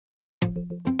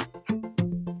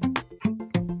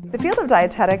The field of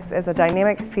dietetics is a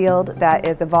dynamic field that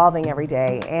is evolving every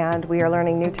day, and we are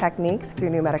learning new techniques through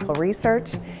new medical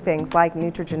research, things like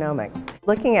Nutrigenomics,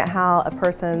 looking at how a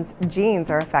person's genes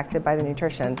are affected by the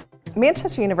nutrition.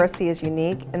 Manchester University is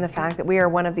unique in the fact that we are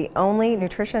one of the only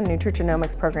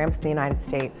nutrigenomics programs in the United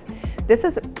States. This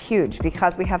is huge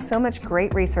because we have so much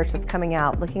great research that's coming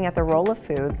out looking at the role of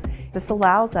foods. This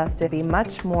allows us to be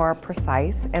much more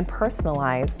precise and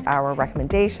personalize our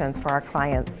recommendations for our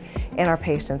clients and our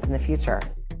patients in the future.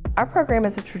 Our program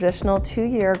is a traditional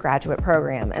 2-year graduate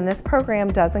program, and this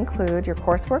program does include your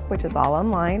coursework, which is all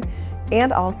online,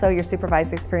 and also your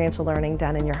supervised experiential learning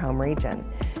done in your home region.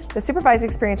 The supervised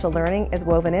experiential learning is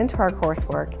woven into our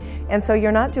coursework, and so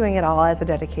you're not doing it all as a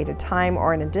dedicated time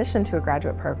or in addition to a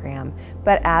graduate program,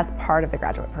 but as part of the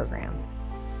graduate program.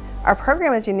 Our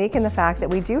program is unique in the fact that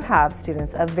we do have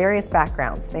students of various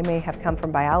backgrounds. They may have come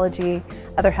from biology,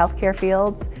 other healthcare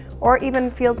fields, or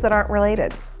even fields that aren't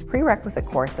related. Prerequisite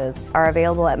courses are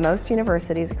available at most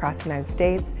universities across the United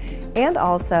States, and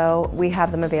also we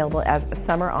have them available as a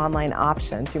summer online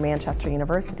option through Manchester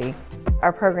University.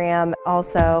 Our program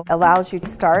also allows you to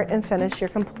start and finish your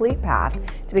complete path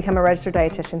to become a registered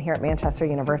dietitian here at Manchester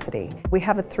University. We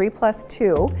have a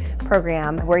 3+2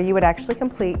 program where you would actually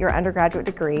complete your undergraduate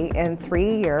degree in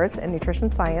 3 years in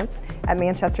nutrition science at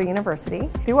Manchester University.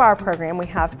 Through our program, we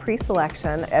have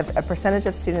pre-selection of a percentage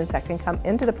of students that can come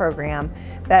into the program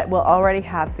that will already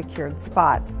have secured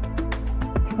spots.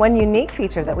 One unique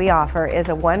feature that we offer is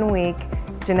a 1-week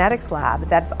genetics lab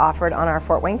that's offered on our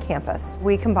Fort Wayne campus.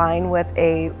 We combine with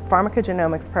a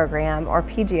pharmacogenomics program or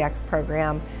PGX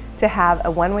program to have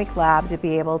a 1-week lab to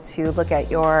be able to look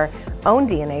at your own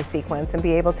DNA sequence and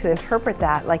be able to interpret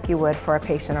that like you would for a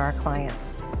patient or a client.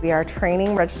 We are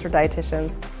training registered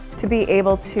dietitians to be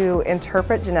able to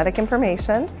interpret genetic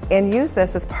information and use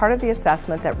this as part of the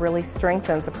assessment that really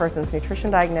strengthens a person's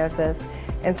nutrition diagnosis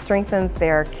and strengthens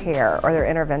their care or their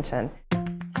intervention.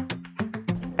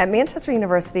 At Manchester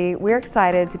University, we're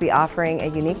excited to be offering a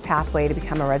unique pathway to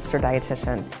become a registered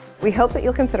dietitian. We hope that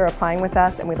you'll consider applying with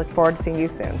us, and we look forward to seeing you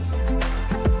soon.